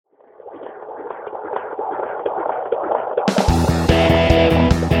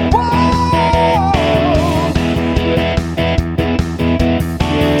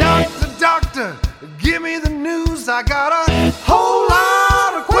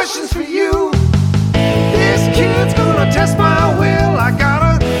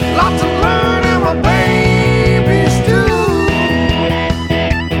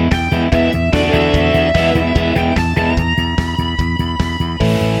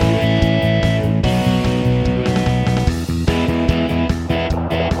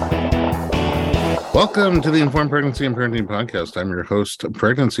Welcome to the Informed Pregnancy and Parenting Podcast. I'm your host,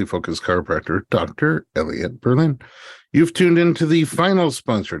 pregnancy-focused chiropractor, Dr. Elliot Berlin. You've tuned into the final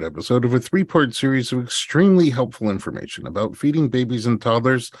sponsored episode of a three-part series of extremely helpful information about feeding babies and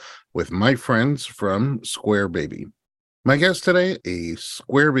toddlers with my friends from Square Baby. My guest today, a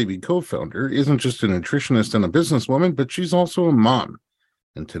Square Baby co-founder, isn't just a nutritionist and a businesswoman, but she's also a mom.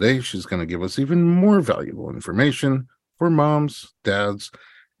 And today she's going to give us even more valuable information for moms, dads,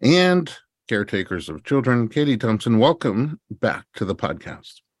 and caretakers of children. Katie Thompson, welcome back to the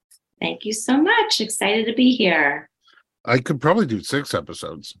podcast. Thank you so much. Excited to be here. I could probably do 6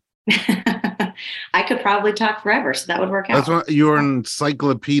 episodes. I could probably talk forever, so that would work out. That's what your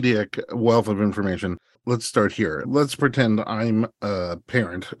encyclopedic wealth of information. Let's start here. Let's pretend I'm a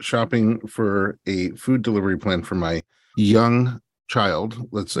parent shopping for a food delivery plan for my young child,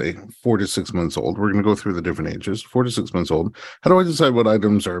 let's say 4 to 6 months old. We're going to go through the different ages, 4 to 6 months old. How do I decide what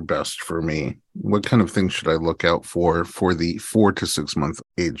items are best for me? What kind of things should I look out for the 4 to 6 month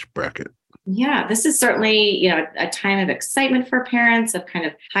age bracket? Yeah, this is certainly, a time of excitement for parents, of kind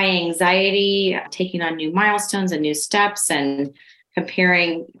of high anxiety, taking on new milestones and new steps and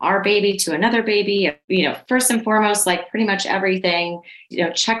comparing our baby to another baby. First and foremost, like pretty much everything,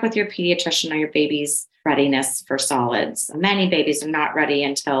 check with your pediatrician on your baby's readiness for solids. Many babies are not ready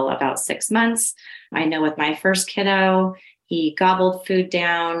until about 6 months. I know with my first kiddo, he gobbled food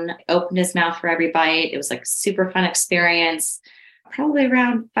down, opened his mouth for every bite. It was like a super fun experience. Probably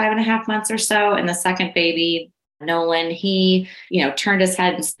around 5.5 months or so. And the second baby, Nolan, he, turned his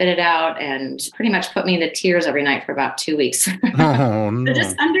head and spit it out and pretty much put me into tears every night for about 2 weeks. Oh, no. So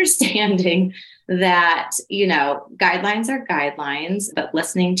just understanding that, guidelines are guidelines, but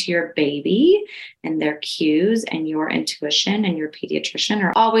listening to your baby and their cues and your intuition and your pediatrician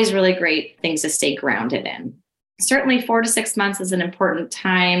are always really great things to stay grounded in. Certainly 4 to 6 months is an important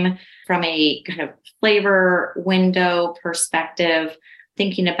time from a kind of flavor window perspective,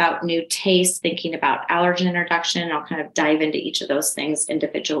 thinking about new tastes, thinking about allergen introduction. I'll kind of dive into each of those things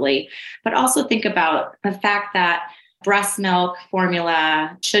individually, but also think about the fact that breast milk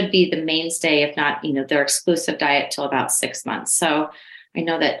formula should be the mainstay, if not, their exclusive diet till about 6 months. So I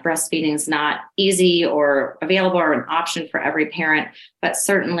know that breastfeeding is not easy or available or an option for every parent, but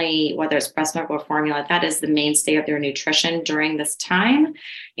certainly whether it's breast milk or formula, that is the mainstay of their nutrition during this time.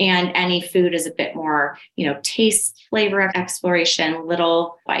 And any food is a bit more, taste, flavor exploration,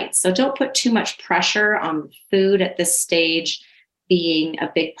 little bites. So don't put too much pressure on food at this stage being a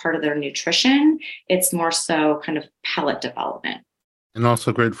big part of their nutrition. It's more so kind of palate development. And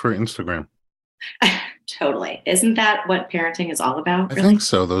also great for Instagram. Totally. Isn't that what parenting is all about? Really? I think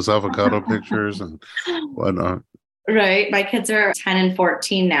so. Those avocado pictures and whatnot. Right. My kids are 10 and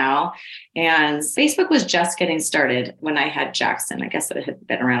 14 now. And Facebook was just getting started when I had Jackson. I guess it had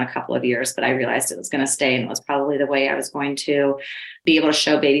been around a couple of years, but I realized it was going to stay. And it was probably the way I was going to be able to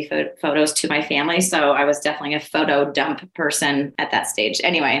show baby photos to my family. So I was definitely a photo dump person at that stage.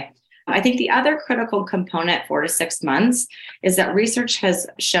 Anyway, I think the other critical component 4 to 6 months is that research has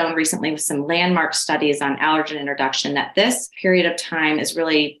shown recently with some landmark studies on allergen introduction that this period of time is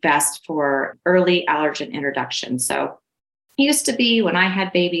really best for early allergen introduction. So it used to be when I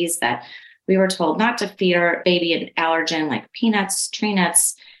had babies that we were told not to feed our baby an allergen like peanuts, tree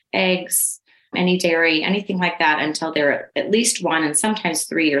nuts, eggs, any dairy, anything like that until they're at least 1 and sometimes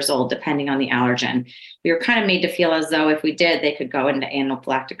 3 years old, depending on the allergen. We were kind of made to feel as though if we did, they could go into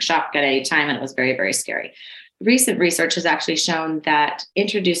anaphylactic shock at any time, and it was very, very scary. Recent research has actually shown that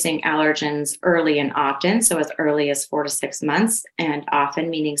introducing allergens early and often, so as early as 4 to 6 months, and often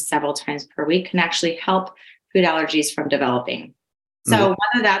meaning several times per week, can actually help food allergies from developing. So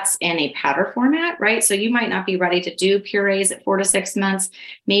whether that's in a powder format, right? So you might not be ready to do purees at 4 to 6 months.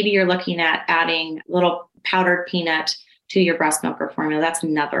 Maybe you're looking at adding little powdered peanut to your breast milk or formula. That's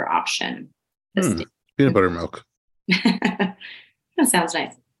another option. Peanut butter milk. That sounds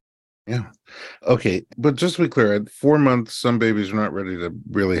nice. Yeah. Okay. But just to be clear, at 4 months, some babies are not ready to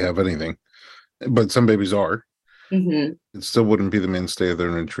really have anything, but some babies are. Mm-hmm. It still wouldn't be the mainstay of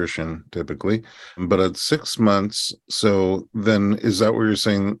their nutrition typically. But at 6 months, so then is that what you're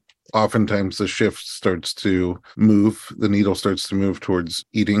saying? Oftentimes the shift starts to move, the needle starts to move towards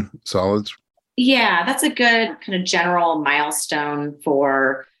eating solids? Yeah, that's a good kind of general milestone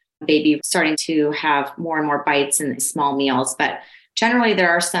for baby starting to have more and more bites and small meals. But generally, there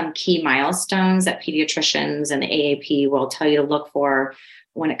are some key milestones that pediatricians and the AAP will tell you to look for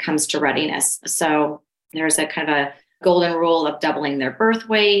when it comes to readiness. So there's a kind of golden rule of doubling their birth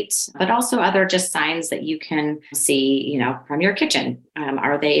weight, but also other just signs that you can see, from your kitchen.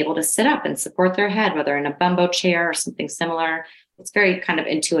 Are they able to sit up and support their head, whether in a bumbo chair or something similar? It's very kind of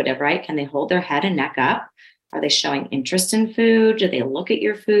intuitive, right? Can they hold their head and neck up? Are they showing interest in food? Do they look at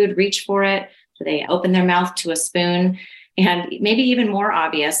your food, reach for it? Do they open their mouth to a spoon? And maybe even more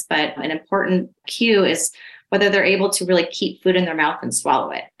obvious, but an important cue is whether they're able to really keep food in their mouth and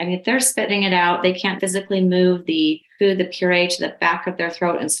swallow it. I mean, if they're spitting it out, they can't physically move the food, the puree, to the back of their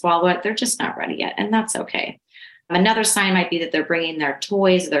throat and swallow it. They're just not ready yet. And that's okay. Another sign might be that they're bringing their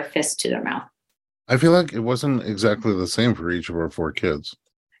toys or their fists to their mouth. I feel like it wasn't exactly the same for each of our 4 kids.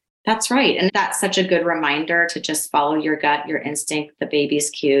 That's right. And that's such a good reminder to just follow your gut, your instinct, the baby's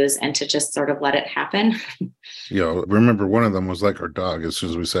cues, and to just sort of let it happen. Remember one of them was like our dog as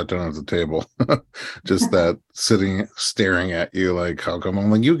soon as we sat down at the table. Just that sitting, staring at you like, how come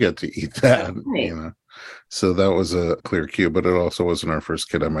only you get to eat that? Right. So that was a clear cue, but it also wasn't our first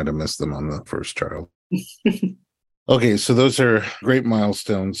kid. I might have missed them on the first child. Okay, so those are great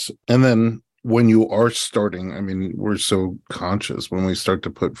milestones. And then when you are starting, I mean, we're so conscious when we start to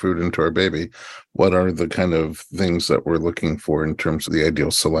put food into our baby, what are the kind of things that we're looking for in terms of the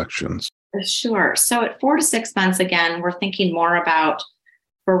ideal selections? Sure. So at 4 to 6 months, again, we're thinking more about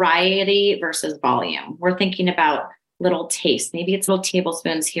variety versus volume. We're thinking about little taste. Maybe it's little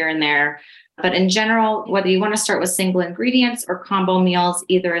tablespoons here and there. But in general, whether you want to start with single ingredients or combo meals,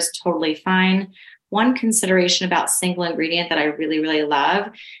 either is totally fine. One consideration about single ingredient that I really, really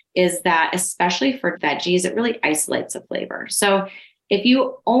love is that, especially for veggies, it really isolates a flavor. So if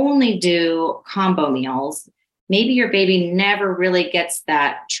you only do combo meals, maybe your baby never really gets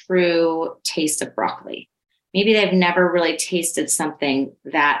that true taste of broccoli. Maybe they've never really tasted something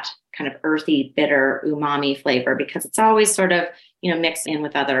that kind of earthy, bitter, umami flavor, because it's always sort of, mixed in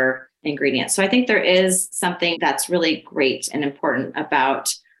with other ingredients. So I think there is something that's really great and important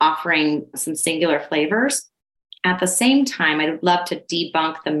about offering some singular flavors. At the same time, I'd love to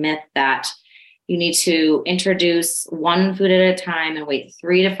debunk the myth that you need to introduce one food at a time and wait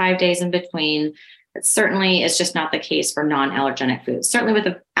 3 to 5 days in between. It certainly is just not the case for non-allergenic foods. Certainly with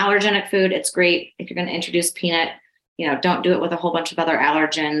the allergenic food, it's great. If you're going to introduce peanut, don't do it with a whole bunch of other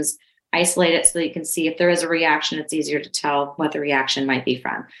allergens. Isolate it so that you can see if there is a reaction. It's easier to tell what the reaction might be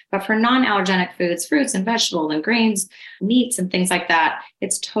from. But for non-allergenic foods, fruits and vegetables and grains, meats and things like that,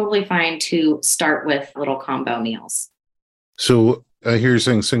 it's totally fine to start with little combo meals. So I hear you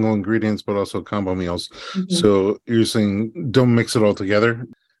saying single ingredients, but also combo meals. Mm-hmm. So you're saying don't mix it all together.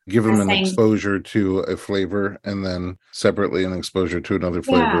 Give them an exposure to a flavor and then separately an exposure to another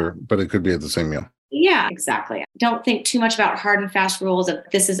flavor, but it could be at the same meal. Yeah, exactly. Don't think too much about hard and fast rules of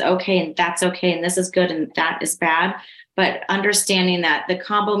this is okay and that's okay and this is good and that is bad. But understanding that the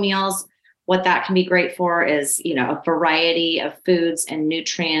combo meals, what that can be great for is, a variety of foods and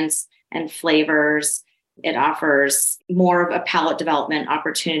nutrients and flavors. It offers more of a palate development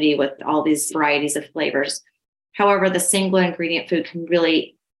opportunity with all these varieties of flavors. However, the single ingredient food can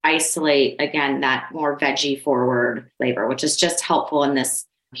really isolate, again, that more veggie forward flavor, which is just helpful in this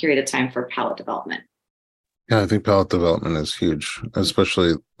period of time for palate development. Yeah, I think palate development is huge,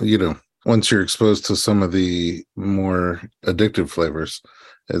 especially, once you're exposed to some of the more addictive flavors,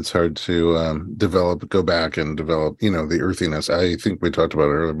 it's hard to go back and develop, the earthiness. I think we talked about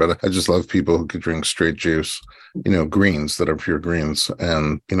it earlier, but I just love people who could drink straight juice, greens that are pure greens.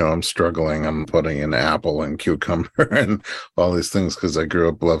 And, I'm struggling. I'm putting in apple and cucumber and all these things because I grew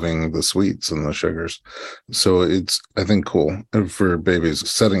up loving the sweets and the sugars. So it's, I think, cool for babies,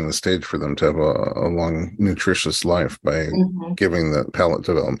 setting the stage for them to have a long, nutritious life by giving the palate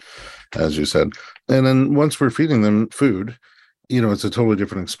development, as you said. And then once we're feeding them food, it's a totally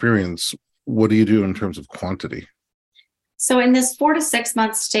different experience. What do you do in terms of quantity? So in this 4 to 6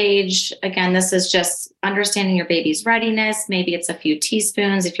 month stage, again, this is just understanding your baby's readiness. Maybe it's a few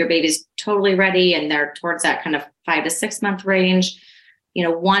teaspoons. If your baby's totally ready and they're towards that kind of 5 to 6 month range,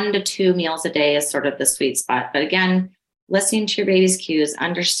 1 to 2 meals a day is sort of the sweet spot. But again, listening to your baby's cues,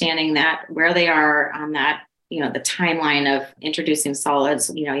 understanding that where they are on that, the timeline of introducing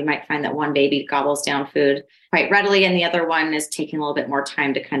solids. You might find that one baby gobbles down food quite readily, and the other one is taking a little bit more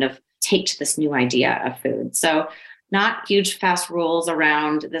time to kind of take to this new idea of food. So not huge fast rules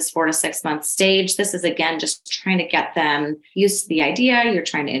around this 4 to 6 month stage. This is, again, just trying to get them used to the idea. You're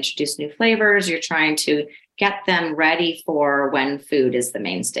trying to introduce new flavors. You're trying to get them ready for when food is the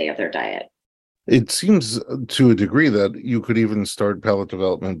mainstay of their diet. It seems to a degree that you could even start palate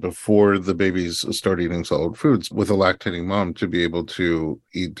development before the babies start eating solid foods with a lactating mom to be able to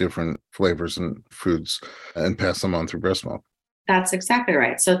eat different flavors and foods and pass them on through breast milk. That's exactly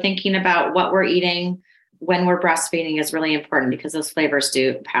right. So thinking about what we're eating when we're breastfeeding is really important because those flavors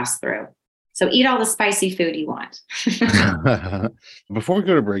do pass through. So eat all the spicy food you want. Before we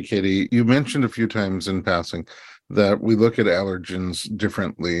go to break, Katie, you mentioned a few times in passing that we look at allergens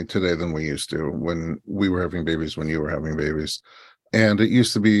differently today than we used to when we were having babies, when you were having babies. And it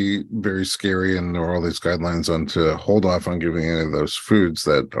used to be very scary, and there were all these guidelines on to hold off on giving any of those foods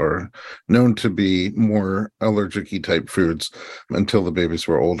that are known to be more allergic-y type foods until the babies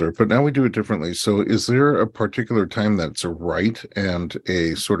were older. But now we do it differently. So is there a particular time that's right and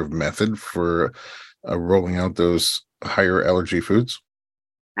a sort of method for rolling out those higher allergy foods?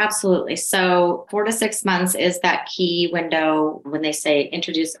 Absolutely. So 4 to 6 months is that key window when they say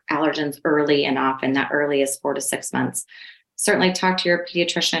introduce allergens early and often. That early is 4 to 6 months. Certainly talk to your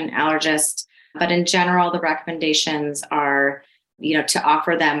pediatrician, allergist, but in general, the recommendations are, to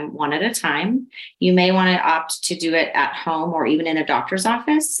offer them one at a time. You may want to opt to do it at home or even in a doctor's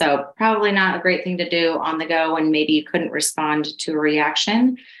office. So probably not a great thing to do on the go when maybe you couldn't respond to a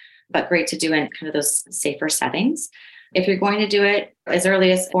reaction, but great to do in kind of those safer settings. If you're going to do it as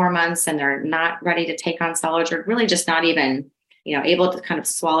early as 4 months and they're not ready to take on solids or really just not even, able to kind of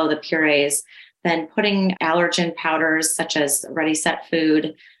swallow the purees, then putting allergen powders such as Ready Set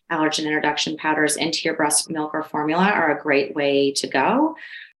Food, allergen introduction powders into your breast milk or formula are a great way to go.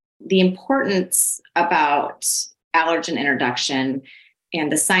 The importance about allergen introduction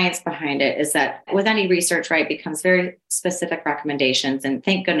and the science behind it is that with any research, right, becomes very specific recommendations, and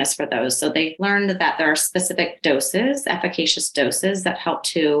thank goodness for those. So they've learned that there are specific doses, efficacious doses that help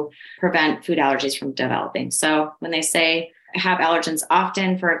to prevent food allergies from developing. So when they say have allergens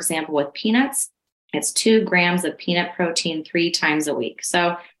often, for example, with peanuts, it's 2 grams of peanut protein 3 times a week.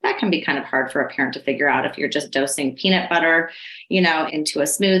 So that can be kind of hard for a parent to figure out if you're just dosing peanut butter, into a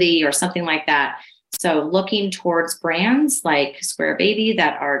smoothie or something like that. So looking towards brands like Square Baby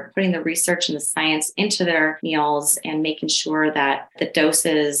that are putting the research and the science into their meals and making sure that the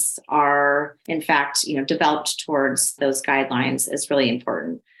doses are, in fact, developed towards those guidelines is really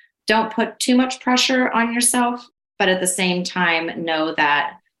important. Don't put too much pressure on yourself, but at the same time, know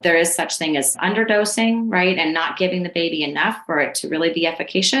that there is such thing as underdosing, right? And not giving the baby enough for it to really be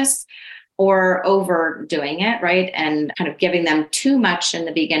efficacious, or overdoing it, right? And kind of giving them too much in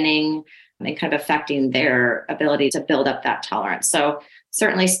the beginning and kind of affecting their ability to build up that tolerance. So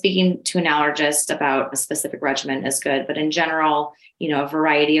certainly speaking to an allergist about a specific regimen is good, but in general, a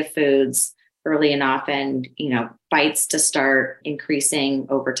variety of foods early and often, bites to start increasing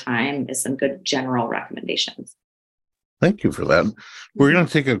over time is some good general recommendations. Thank you for that. We're going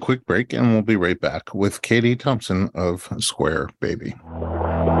to take a quick break and we'll be right back with Katie Thompson of Square Baby.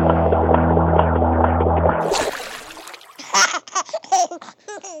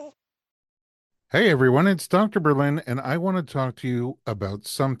 Hey everyone, it's Dr. Berlin, and I want to talk to you about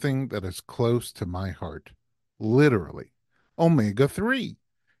something that is close to my heart. Literally, omega-3.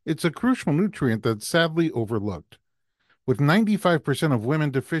 It's a crucial nutrient that's sadly overlooked. With 95% of women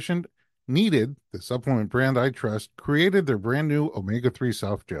deficient, Needed, the supplement brand I trust, created their brand new omega-3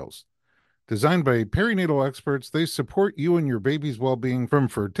 soft gels. Designed by perinatal experts, they support you and your baby's well-being from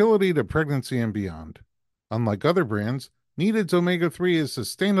fertility to pregnancy and beyond. Unlike other brands, Needed's omega-3 is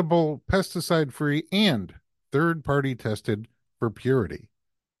sustainable, pesticide-free, and third-party tested for purity.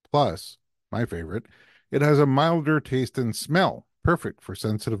 Plus, my favorite, it has a milder taste and smell, perfect for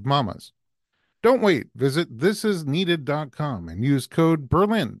sensitive mamas. Don't wait. Visit thisisneeded.com and use code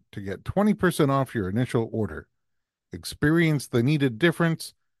BERLIN to get 20% off your initial order. Experience the needed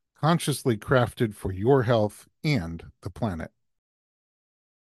difference, consciously crafted for your health and the planet.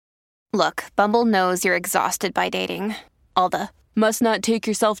 Look, Bumble knows you're exhausted by dating. All the must not take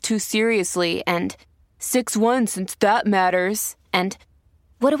yourself too seriously and 6'1" since that matters. And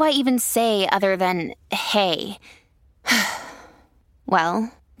what do I even say other than hey?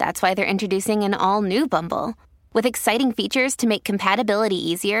 Well, that's why they're introducing an all-new Bumble, with exciting features to make compatibility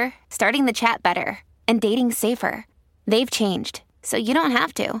easier, starting the chat better, and dating safer. They've changed, so you don't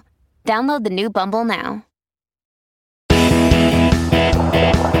have to. Download the new Bumble now.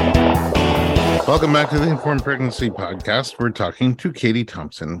 Welcome back to the Informed Pregnancy Podcast. We're talking to Katie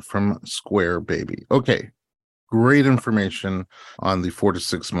Thompson from Square Baby. Okay. Great information on the 4 to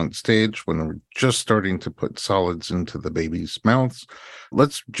 6 month stage when we're just starting to put solids into the baby's mouths.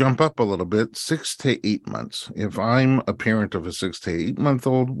 Let's jump up a little bit, 6 to 8 months. If I'm a parent of a 6 to 8 month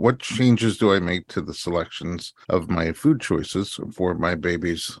old, what changes do I make to the selections of my food choices for my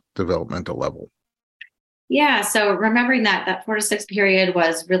baby's developmental level? Yeah, so remembering that 4 to 6 period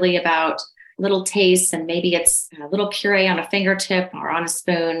was really about little tastes, and maybe it's a little puree on a fingertip or on a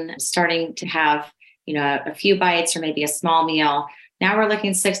spoon, starting to have a few bites or maybe a small meal. Now we're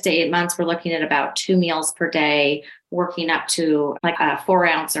looking 6 to 8 months. We're looking at about 2 meals per day, working up to like a 4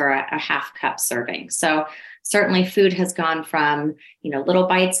 ounce or a half cup serving. So certainly food has gone from, little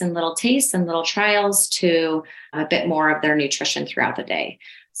bites and little tastes and little trials to a bit more of their nutrition throughout the day.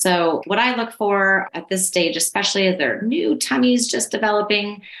 So what I look for at this stage, especially as their new tummies just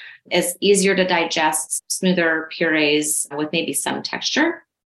developing, is easier to digest, smoother purees with maybe some texture.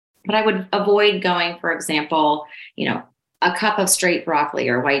 But I would avoid going, for example, a cup of straight broccoli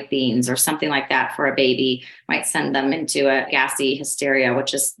or white beans or something like that for a baby might send them into a gassy hysteria,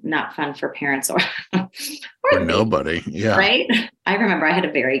 which is not fun for parents or nobody. Yeah. Right. I remember I had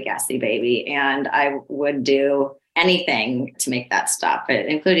a very gassy baby and I would do anything to make that stop,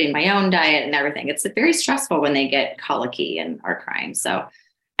 including my own diet and everything. It's very stressful when they get colicky and are crying. So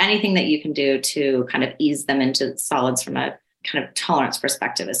anything that you can do to kind of ease them into solids from a kind of tolerance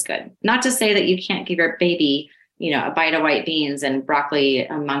perspective is good. Not to say that you can't give your baby a bite of white beans and broccoli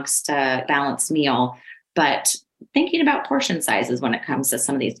amongst a balanced meal, but thinking about portion sizes when it comes to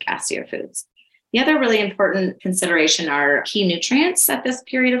some of these gassier foods. The other really important consideration are key nutrients at this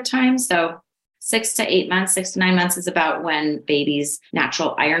period of time. So 6 to 8 months, 6 to 9 months is about when babies'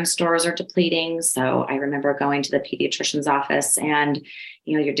 natural iron stores are depleting. So I remember going to the pediatrician's office and,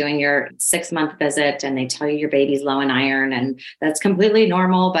 you're doing your 6-month visit and they tell you your baby's low in iron and that's completely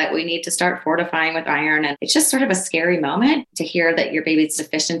normal, but we need to start fortifying with iron. And it's just sort of a scary moment to hear that your baby's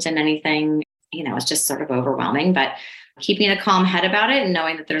deficient in anything. It's just sort of overwhelming, but keeping a calm head about it and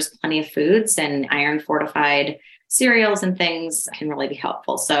knowing that there's plenty of foods and iron fortified cereals and things can really be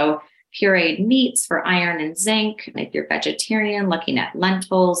helpful. So pureed meats for iron and zinc. If you're vegetarian, looking at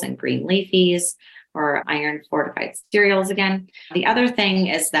lentils and green leafies or iron fortified cereals again. The other thing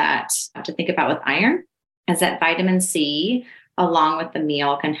is that to think about with iron is that vitamin C along with the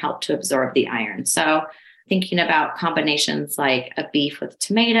meal can help to absorb the iron. So thinking about combinations like a beef with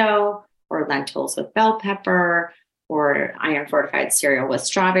tomato or lentils with bell pepper or iron fortified cereal with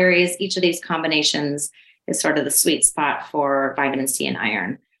strawberries, each of these combinations is sort of the sweet spot for vitamin C and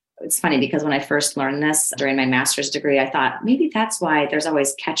iron. It's funny because when I first learned this during my master's degree, I thought maybe that's why there's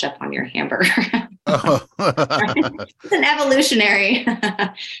always ketchup on your hamburger. Oh. It's an evolutionary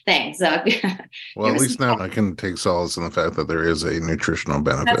thing. So, well, at least now I can take solace in the fact that there is a nutritional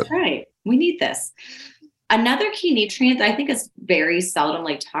benefit. That's right. We need this. Another key nutrient that I think is very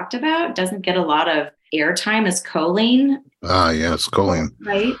seldomly talked about, doesn't get a lot of airtime, is choline. Yes, choline.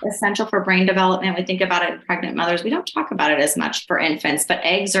 Right. Essential for brain development. We think about it in pregnant mothers. We don't talk about it as much for infants, but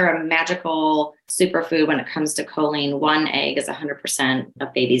eggs are a magical superfood when it comes to choline. One egg is 100%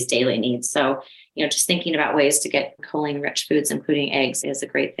 of baby's daily needs. So, just thinking about ways to get choline-rich foods, including eggs, is a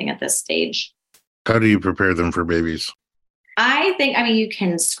great thing at this stage. How do you prepare them for babies? I think, you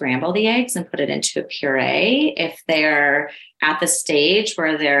can scramble the eggs and put it into a puree if they're at the stage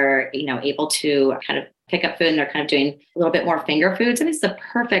where they're, able to kind of pick up food and they're kind of doing a little bit more finger foods. And it's the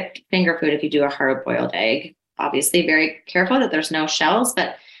perfect finger food if you do a hard-boiled egg. Obviously, very careful that there's no shells,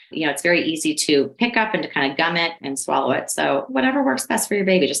 but it's very easy to pick up and to kind of gum it and swallow it. So whatever works best for your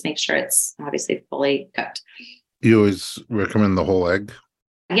baby, just make sure it's obviously fully cooked. You always recommend the whole egg?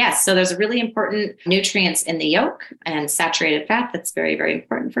 Yes. So there's really important nutrients in the yolk and saturated fat. That's very, very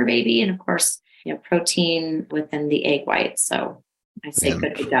important for baby. And of course, protein within the egg white. So I say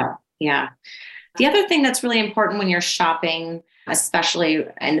good to go. Yeah. The other thing that's really important when you're shopping, especially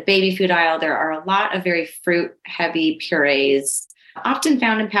in the baby food aisle, there are a lot of very fruit heavy purees, often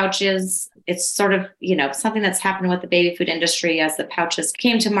found in pouches. It's sort of, something that's happened with the baby food industry as the pouches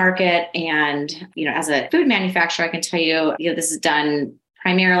came to market. And, as a food manufacturer, I can tell you, this is done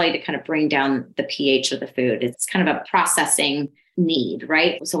primarily to kind of bring down the pH of the food. It's kind of a processing need,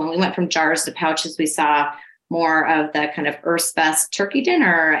 right? So when we went from jars to pouches, we saw more of the kind of Earth's Best turkey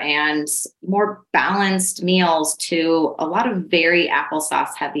dinner and more balanced meals to a lot of very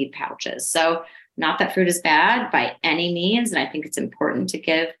applesauce heavy pouches. So not that fruit is bad by any means. And I think it's important to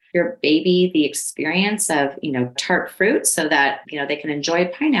give your baby the experience of, tart fruit so that, they can enjoy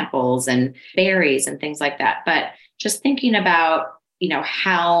pineapples and berries and things like that. But just thinking about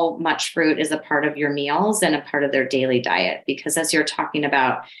how much fruit is a part of your meals and a part of their daily diet, because as you're talking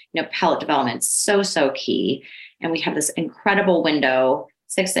about, pellet development, so key. And we have this incredible window,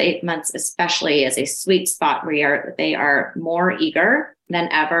 6 to 8 months, especially as a sweet spot where they are more eager than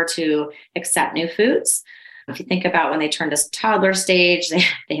ever to accept new foods. If you think about when they turn to toddler stage,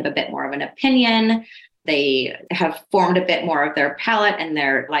 they have a bit more of an opinion. They have formed a bit more of their palate and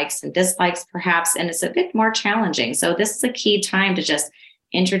their likes and dislikes, perhaps, and it's a bit more challenging. So this is a key time to just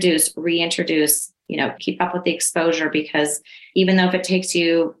reintroduce, keep up with the exposure, because even though if it takes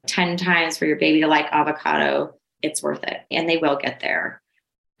you 10 times for your baby to like avocado, it's worth it. And they will get there.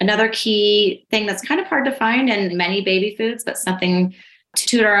 Another key thing that's kind of hard to find in many baby foods, but something to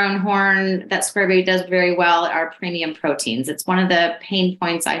toot our own horn that Square Baby does very well, are premium proteins. It's one of the pain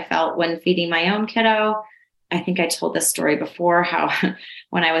points I felt when feeding my own kiddo. I think I told this story before, how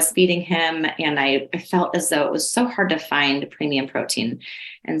when I was feeding him and I felt as though it was so hard to find premium protein.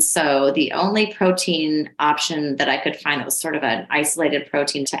 And so the only protein option that I could find that was sort of an isolated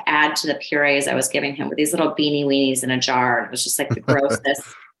protein to add to the purees I was giving him were these little beanie weenies in a jar. It was just like the grossness.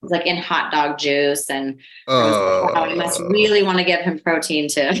 It was like in hot dog juice. And I was like, wow, I must really want to give him protein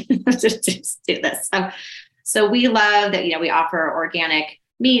to do this. So we love that, we offer organic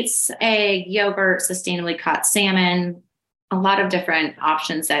meats, egg, yogurt, sustainably caught salmon, a lot of different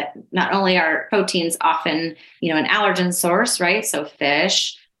options that not only are proteins often, an allergen source, right? So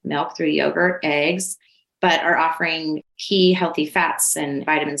fish, milk through yogurt, eggs, but are offering key healthy fats and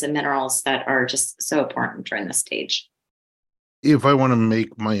vitamins and minerals that are just so important during this stage. If I want to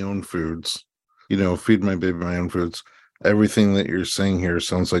make my own foods, feed my baby my own foods, everything that you're saying here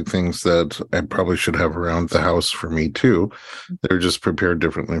sounds like things that I probably should have around the house for me too. They're just prepared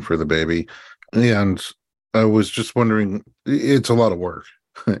differently for the baby. And I was just wondering, it's a lot of work.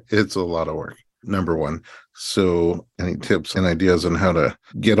 It's a lot of work, number one. So any tips and ideas on how to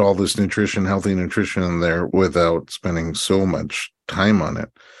get all this healthy nutrition in there without spending so much time on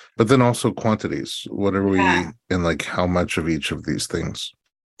it? But then also quantities. What are we and like how much of each of these things?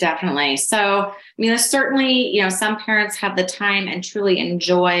 Definitely. So, there's certainly, some parents have the time and truly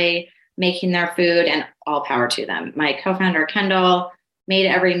enjoy making their food, and all power to them. My co-founder, Kendall, made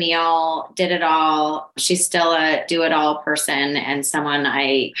every meal, did it all. She's still a do-it-all person and someone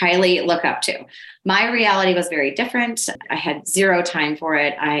I highly look up to. My reality was very different. I had zero time for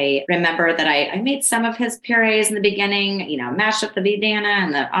it. I remember that I made some of his purees in the beginning, mashed up the banana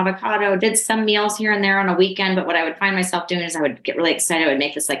and the avocado, did some meals here and there on a weekend. But what I would find myself doing is I would get really excited. I would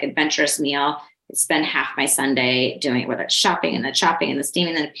make this like adventurous meal. I'd spend half my Sunday doing it, whether it's chopping and the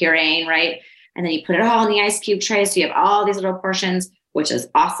steaming and the pureeing, right? And then you put it all in the ice cube tray. So you have all these little portions, which is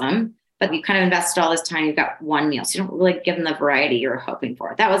awesome. But you kind of invested all this time, you've got one meal. So you don't really give them the variety you're hoping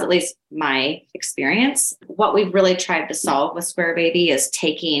for. That was at least my experience. What we've really tried to solve with Square Baby is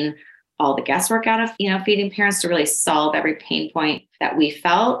taking all the guesswork out of, feeding parents to really solve every pain point that we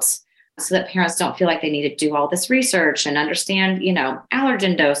felt so that parents don't feel like they need to do all this research and understand,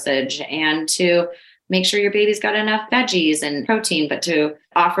 allergen dosage and to make sure your baby's got enough veggies and protein, but to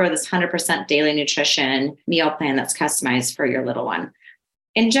offer this 100% daily nutrition meal plan that's customized for your little one.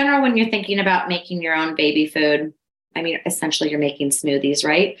 In general, when you're thinking about making your own baby food, essentially you're making smoothies,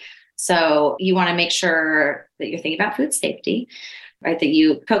 right? So you want to make sure that you're thinking about food safety, right? That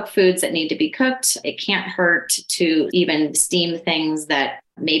you cook foods that need to be cooked. It can't hurt to even steam things that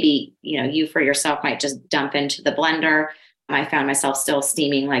maybe, you for yourself might just dump into the blender. I found myself still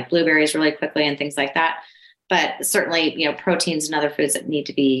steaming like blueberries really quickly and things like that. But certainly, proteins and other foods that need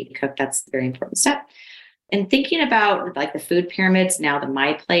to be cooked, that's a very important step. And thinking about like the food pyramids, now the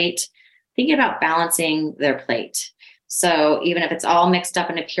My Plate, thinking about balancing their plate. So even if it's all mixed up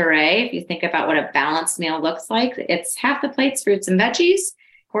in a puree, if you think about what a balanced meal looks like, it's half the plate's fruits and veggies,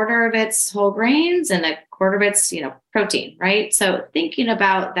 quarter of it's whole grains, and a quarter of it's, protein, right? So thinking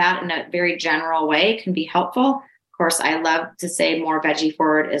about that in a very general way can be helpful. Of course, I love to say more veggie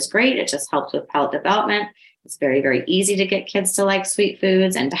forward is great. It just helps with palate development. It's very, very easy to get kids to like sweet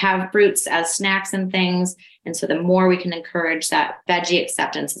foods and to have fruits as snacks and things. And so the more we can encourage that veggie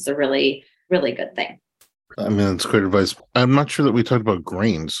acceptance is a really, really good thing. That's great advice. I'm not sure that we talked about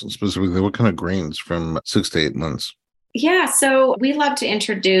grains specifically. What kind of grains from 6 to 8 months? Yeah, so we love to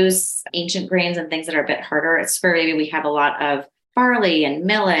introduce ancient grains and things that are a bit harder. At Square Baby, we have a lot of barley and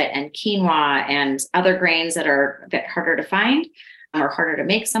millet and quinoa and other grains that are a bit harder to find or harder to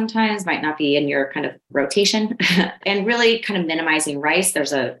make sometimes, might not be in your kind of rotation. And really kind of minimizing rice.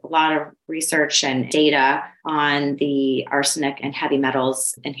 There's a lot of research and data on the arsenic and heavy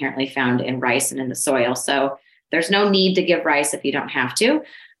metals inherently found in rice and in the soil. So there's no need to give rice if you don't have to.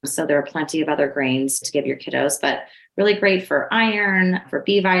 So there are plenty of other grains to give your kiddos, but really great for iron, for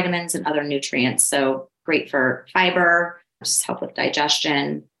B vitamins and other nutrients. So great for fiber, just help with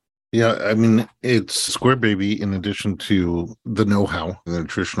digestion. Yeah, it's Square Baby, in addition to the know-how, the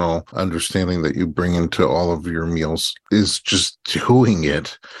nutritional understanding that you bring into all of your meals, is just doing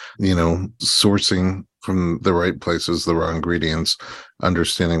it, sourcing from the right places, the raw ingredients,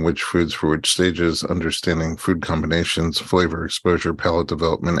 understanding which foods for which stages, understanding food combinations, flavor exposure, palate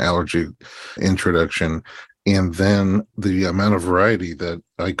development, allergy introduction, And then the amount of variety that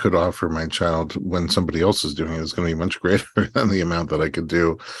I could offer my child when somebody else is doing it is going to be much greater than the amount that I could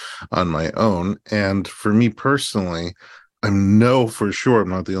do on my own. And for me personally, I know for sure I'm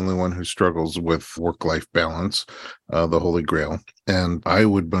not the only one who struggles with work-life balance, the holy grail. And I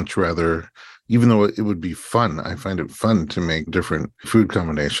would much rather, even though it would be fun, I find it fun to make different food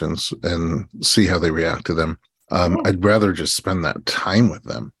combinations and see how they react to them. I'd rather just spend that time with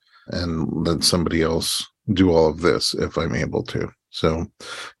them and let somebody else do all of this if I'm able to. So,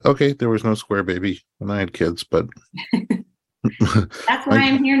 okay, there was no square baby when I had kids, but that's why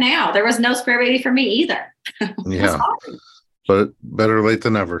I'm here now. There was no square baby for me either. Yeah, but better late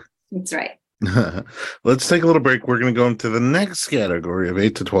than never. That's right. Let's take a little break. We're going to go into the next category of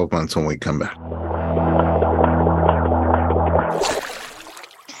 8 to 12 months when we come back.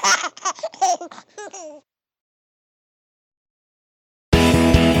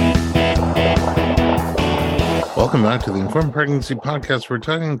 Welcome back to the Informed Pregnancy Podcast. We're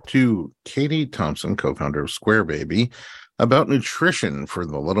talking to Katie Thompson, co-founder of Square Baby, about nutrition for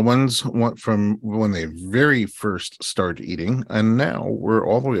the little ones from when they very first start eating. And now we're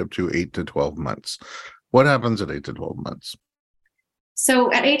all the way up to 8 to 12 months. What happens at 8 to 12 months?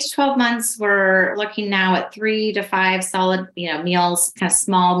 So at 8 to 12 months, we're looking now at 3 to 5 solid, meals, kind of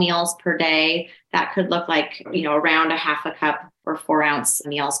small meals per day. That could look like, around a half a cup or 4 ounce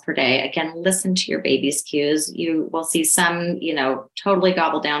meals per day. Again, listen to your baby's cues. You will see some, totally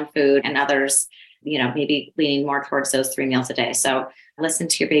gobble down food, and others, maybe leaning more towards those 3 meals a day. So listen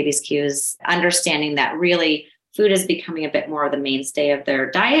to your baby's cues, understanding that really food is becoming a bit more of the mainstay of their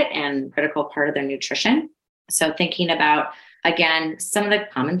diet and critical part of their nutrition. So thinking about, again, some of the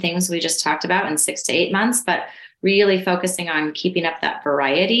common things we just talked about in 6 to 8 months, but really focusing on keeping up that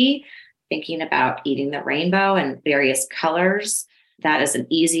variety, thinking about eating the rainbow and various colors. That is an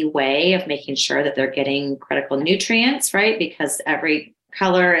easy way of making sure that they're getting critical nutrients, right? Because every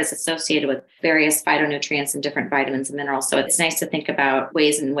color is associated with various phytonutrients and different vitamins and minerals. So it's nice to think about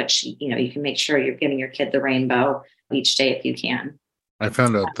ways in which, you can make sure you're giving your kid the rainbow each day if you can. I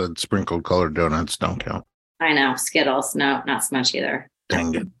found out that sprinkled colored donuts don't count. I know. Skittles, no, not so much either.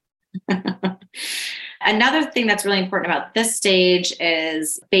 Dang it. Another thing that's really important about this stage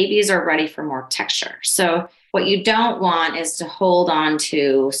is babies are ready for more texture. So what you don't want is to hold on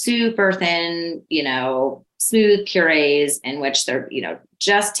to super thin, smooth purees in which they're,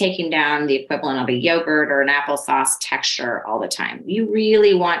 just taking down the equivalent of a yogurt or an applesauce texture all the time. You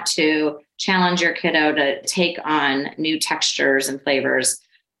really want to challenge your kiddo to take on new textures and flavors,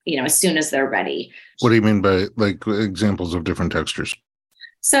 as soon as they're ready. What do you mean by examples of different textures?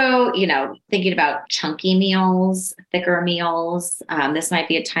 So, thinking about chunky meals, thicker meals, this might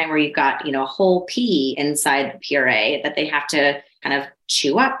be a time where you've got, a whole pea inside the puree that they have to kind of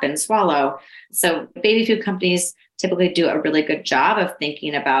chew up and swallow. So baby food companies typically do a really good job of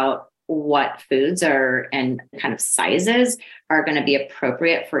thinking about what foods are and kind of sizes are going to be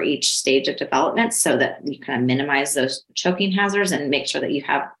appropriate for each stage of development so that you kind of minimize those choking hazards and make sure that you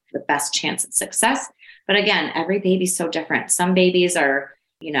have the best chance at success. But again, every baby's so different. Some babies are,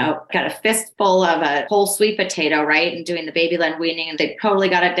 got a fistful of a whole sweet potato, right? And doing the baby-led weaning, and they totally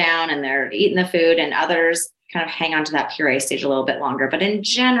got it down and they're eating the food, and others kind of hang on to that puree stage a little bit longer. But in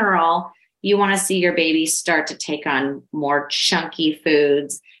general, you want to see your baby start to take on more chunky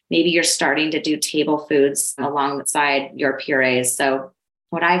foods. Maybe you're starting to do table foods alongside your purees. So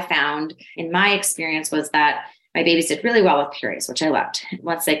what I found in my experience was that my babies did really well with purees, which I loved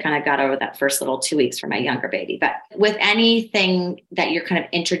once they kind of got over that first little 2 weeks for my younger baby. But with anything that you're kind of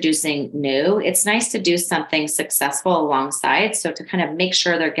introducing new, it's nice to do something successful alongside. So to kind of make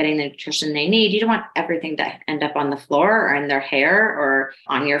sure they're getting the nutrition they need, you don't want everything to end up on the floor or in their hair or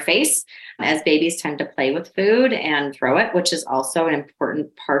on your face, as babies tend to play with food and throw it, which is also an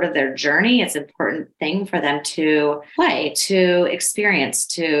important part of their journey. It's an important thing for them to play, to experience,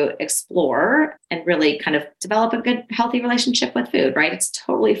 to explore, and really kind of develop a good, healthy relationship with food, right? It's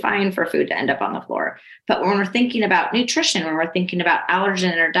totally fine for food to end up on the floor. But when we're thinking about nutrition, when we're thinking about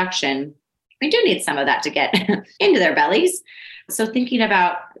allergen introduction, we do need some of that to get into their bellies. So thinking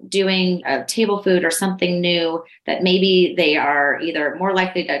about doing a table food or something new that maybe they are either more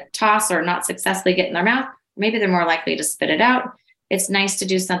likely to toss or not successfully get in their mouth, maybe they're more likely to spit it out. It's nice to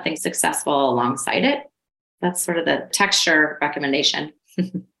do something successful alongside it. That's sort of the texture recommendation.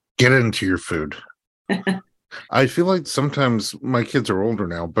 Get into your food. I feel like sometimes my kids are older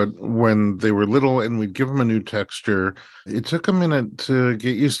now, but when they were little and we'd give them a new texture, it took a minute to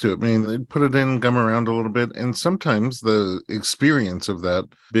get used to it. I mean, they'd put it in, gum around a little bit, and sometimes the experience of that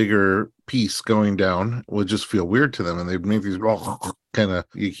bigger piece going down would just feel weird to them, and they'd make these kind of,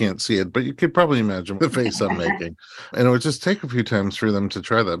 you can't see it, but you could probably imagine the face I'm making. And it would just take a few times for them to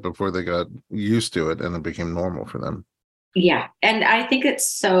try that before they got used to it and it became normal for them. Yeah. And I think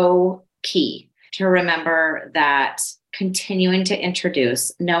it's so key to remember that continuing to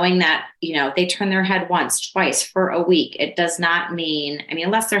introduce, knowing that, they turn their head once, twice for a week, it does not mean,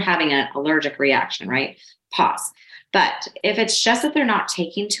 unless they're having an allergic reaction, right? Pause. But if it's just that they're not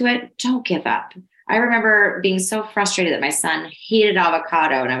taking to it, don't give up. I remember being so frustrated that my son hated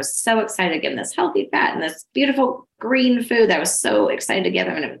avocado, and I was so excited to give him this healthy fat and this beautiful green food that I was so excited to give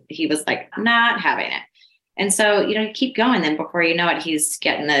him. And he was like, not having it. And so, you keep going. Then before you know it, he's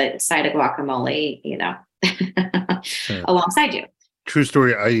getting a side of guacamole, alongside you. True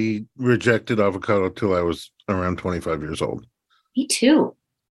story. I rejected avocado till I was around 25 years old. Me too.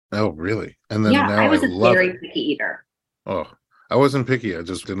 Oh, really? And then now I was a love very it. picky eater. Oh, I wasn't picky. I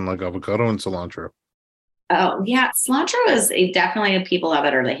just didn't like avocado and cilantro. Oh, yeah. Cilantro is definitely people love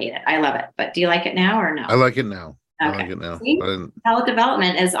it or they hate it. I love it. But do you like it now or no? I like it now. Okay. I like it now. See? Palate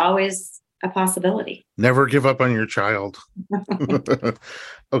development is always a possibility. Never give up on your child.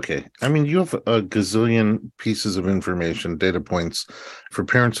 Okay. You have a gazillion pieces of information, data points for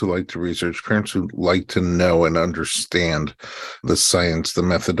parents who like to research, parents who like to know and understand the science, the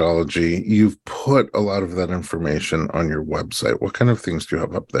methodology. You've put a lot of that information on your website. What kind of things do you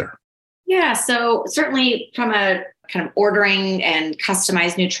have up there? Yeah. So certainly from a kind of ordering and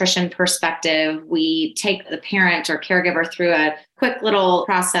customized nutrition perspective, we take the parent or caregiver through a quick little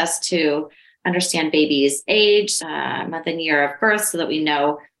process to understand baby's age, month and year of birth, so that we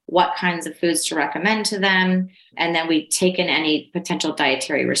know what kinds of foods to recommend to them. And then we take in any potential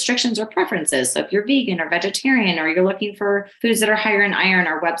dietary restrictions or preferences. So if you're vegan or vegetarian, or you're looking for foods that are higher in iron,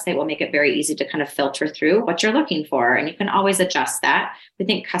 our website will make it very easy to kind of filter through what you're looking for. And you can always adjust that. We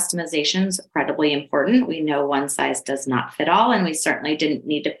think customization is incredibly important. We know one size does not fit all. And we certainly didn't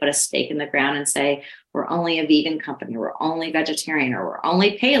need to put a stake in the ground and say, we're only a vegan company, we're only vegetarian, or we're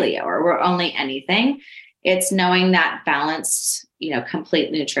only paleo, or we're only anything. It's knowing that balanced,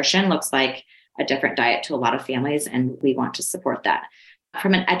 complete nutrition looks like a different diet to a lot of families, and we want to support that.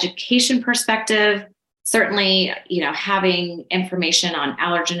 From an education perspective, certainly, having information on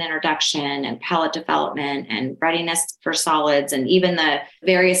allergen introduction and palate development and readiness for solids, and even the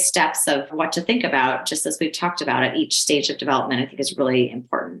various steps of what to think about, just as we've talked about at each stage of development, I think is really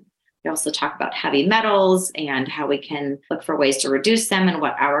important. We also talk about heavy metals and how we can look for ways to reduce them and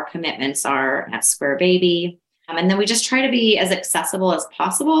what our commitments are at Square Baby. And then we just try to be as accessible as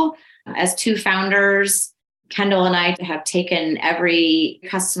possible. As two founders, Kendall and I have taken every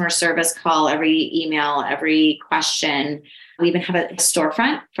customer service call, every email, every question. We even have a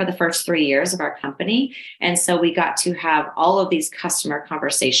storefront for the first 3 years of our company. And so we got to have all of these customer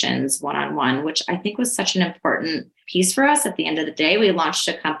conversations one-on-one, which I think was such an important piece for us. At the end of the day, we launched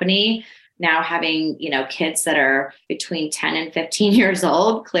a company now having, kids that are between 10 and 15 years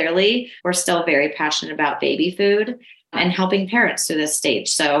old. Clearly, we're still very passionate about baby food and helping parents through this stage.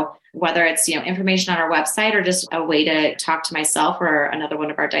 So whether it's, information on our website or just a way to talk to myself or another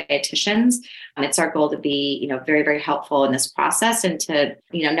one of our dietitians, it's our goal to be, very, very helpful in this process, and to,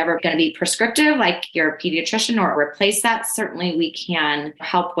 never going to be prescriptive like your pediatrician or replace that. Certainly we can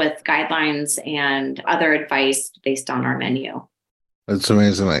help with guidelines and other advice based on our menu. It's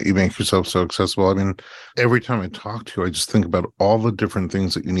amazing that you make yourself so accessible. Every time I talk to you, I just think about all the different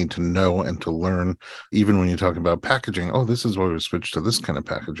things that you need to know and to learn. Even when you talk about packaging, this is why we switched to this kind of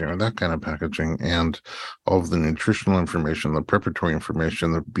packaging or that kind of packaging, and all of the nutritional information, the preparatory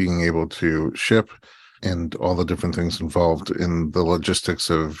information, the being able to ship, and all the different things involved in the logistics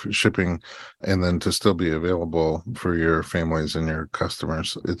of shipping, and then to still be available for your families and your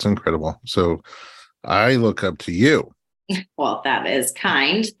customers. It's incredible. So I look up to you. Well, that is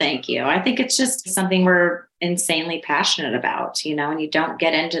kind. Thank you. I think it's just something we're insanely passionate about, and you don't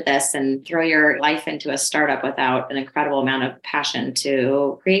get into this and throw your life into a startup without an incredible amount of passion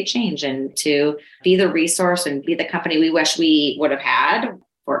to create change and to be the resource and be the company we wish we would have had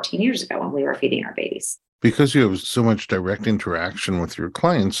 14 years ago when we were feeding our babies. Because you have so much direct interaction with your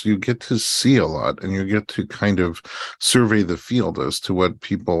clients, you get to see a lot, and you get to kind of survey the field as to what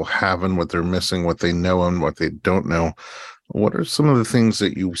people have and what they're missing, what they know and what they don't know. What are some of the things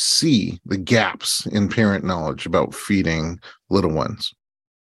that you see, the gaps in parent knowledge about feeding little ones?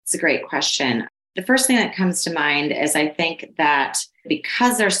 It's a great question. The first thing that comes to mind is I think that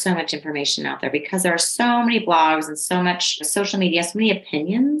because there's so much information out there, because there are so many blogs and so much social media, so many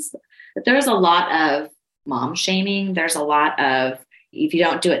opinions, that there's a lot of mom shaming. There's a lot of, If you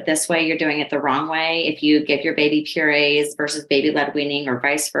don't do it this way, you're doing it the wrong way. If you give your baby purees versus baby-led weaning or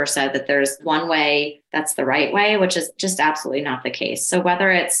vice versa, that there's one way that's the right way, which is just absolutely not the case. So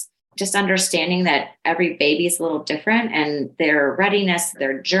whether it's just understanding that every baby is a little different and their readiness,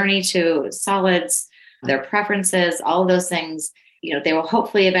 their journey to solids, their preferences, all of those things, they will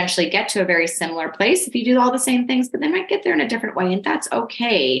hopefully eventually get to a very similar place if you do all the same things, but they might get there in a different way. And that's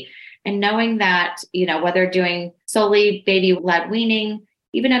okay. And knowing that, whether doing solely baby-led weaning,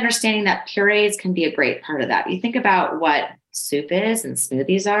 even understanding that purees can be a great part of that. You think about what soup is and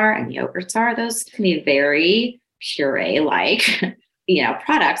smoothies are and yogurts are, those can be very puree-like,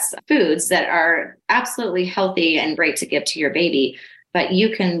 products, foods that are absolutely healthy and great to give to your baby. But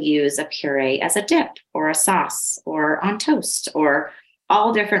you can use a puree as a dip or a sauce or on toast or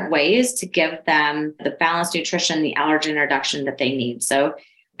all different ways to give them the balanced nutrition, the allergen reduction that they need. So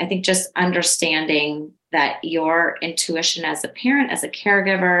I think just understanding that your intuition as a parent, as a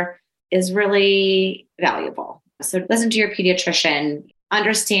caregiver, is really valuable. So listen to your pediatrician,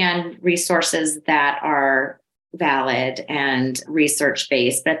 understand resources that are valid and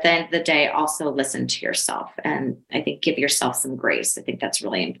research-based, but at the end of the day, also listen to yourself. And I think give yourself some grace. I think that's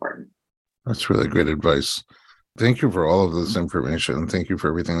really important. That's really great advice. Thank you for all of this information. Thank you for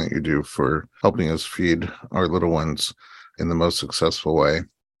everything that you do for helping us feed our little ones in the most successful way,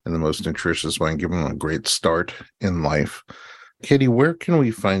 in the most nutritious way, and give them a great start in life. Katie, where can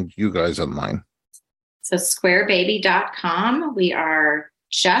we find you guys online? So squarebaby.com. We are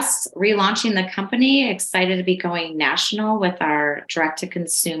just relaunching the company, excited to be going national with our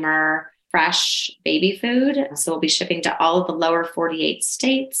direct-to-consumer fresh baby food. So we'll be shipping to all of the lower 48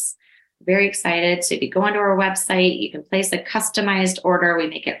 states. Very excited. So if you go onto our website, you can place a customized order. We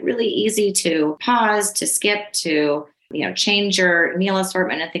make it really easy to pause, to skip, to change your meal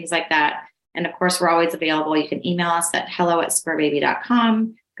assortment and things like that. And of course, we're always available. You can email us at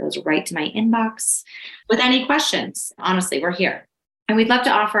hello@squarebaby.com. Goes right to my inbox with any questions. Honestly, we're here. And we'd love to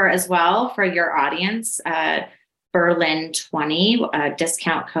offer as well for your audience, Berlin20, a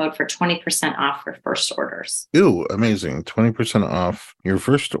discount code for 20% off for first orders. Ooh, amazing. 20% off your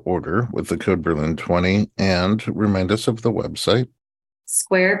first order with the code Berlin20. And remind us of the website.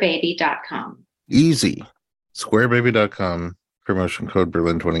 Squarebaby.com. Easy. Squarebaby.com. Promotion code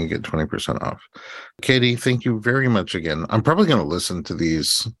Berlin20, get 20% off. Katie, thank you very much again. I'm probably going to listen to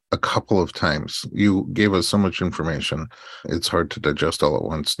these a couple of times. You gave us so much information. It's hard to digest all at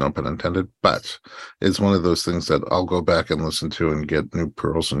once, no pun intended, but it's one of those things that I'll go back and listen to and get new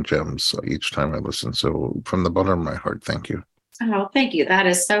pearls and gems each time I listen. So from the bottom of my heart, thank you. Oh, thank you. That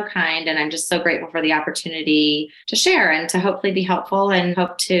is so kind. And I'm just so grateful for the opportunity to share and to hopefully be helpful and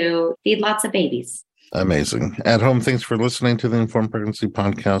hope to feed lots of babies. Amazing. At home, thanks for listening to the Informed Pregnancy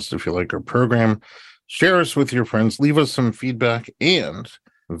Podcast. If you like our program, share us with your friends, leave us some feedback, and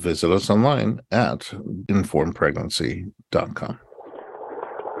visit us online at informedpregnancy.com.